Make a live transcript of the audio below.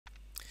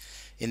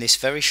In this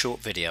very short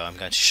video I'm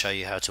going to show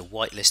you how to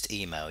whitelist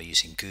email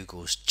using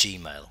Google's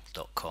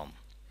gmail.com.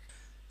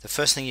 The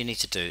first thing you need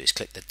to do is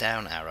click the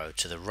down arrow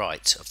to the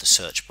right of the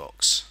search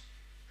box.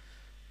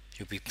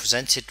 You'll be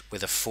presented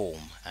with a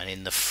form, and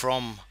in the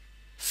From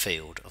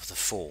field of the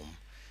form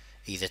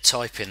either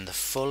type in the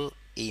full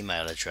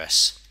email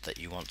address that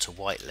you want to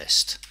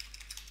whitelist,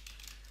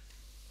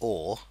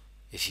 or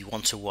if you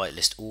want to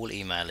whitelist all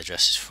email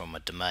addresses from a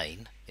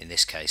domain, in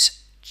this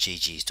case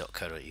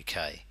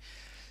ggs.co.uk,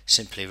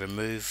 simply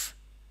remove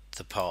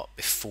the part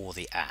before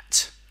the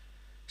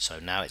 @. So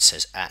now it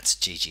says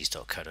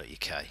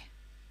 @ggs.co.uk.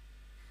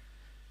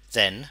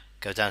 Then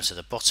go down to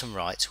the bottom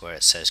right where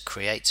it says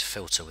create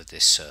filter with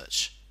this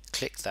search.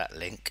 Click that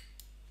link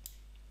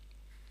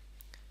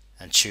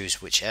and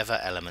choose whichever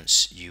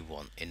elements you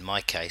want. In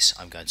my case,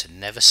 I'm going to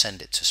never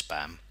send it to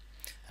spam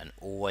and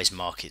always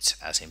mark it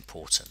as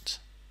important,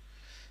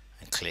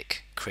 and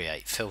click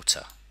create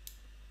filter.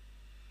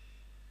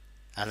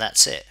 And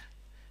that's it.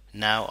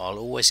 Now I'll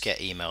always get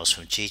emails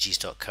from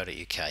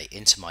ggs.co.uk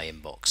into my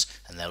inbox,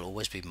 and they'll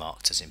always be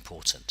marked as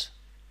important.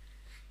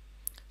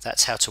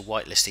 That's how to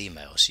whitelist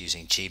emails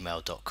using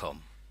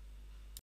gmail.com.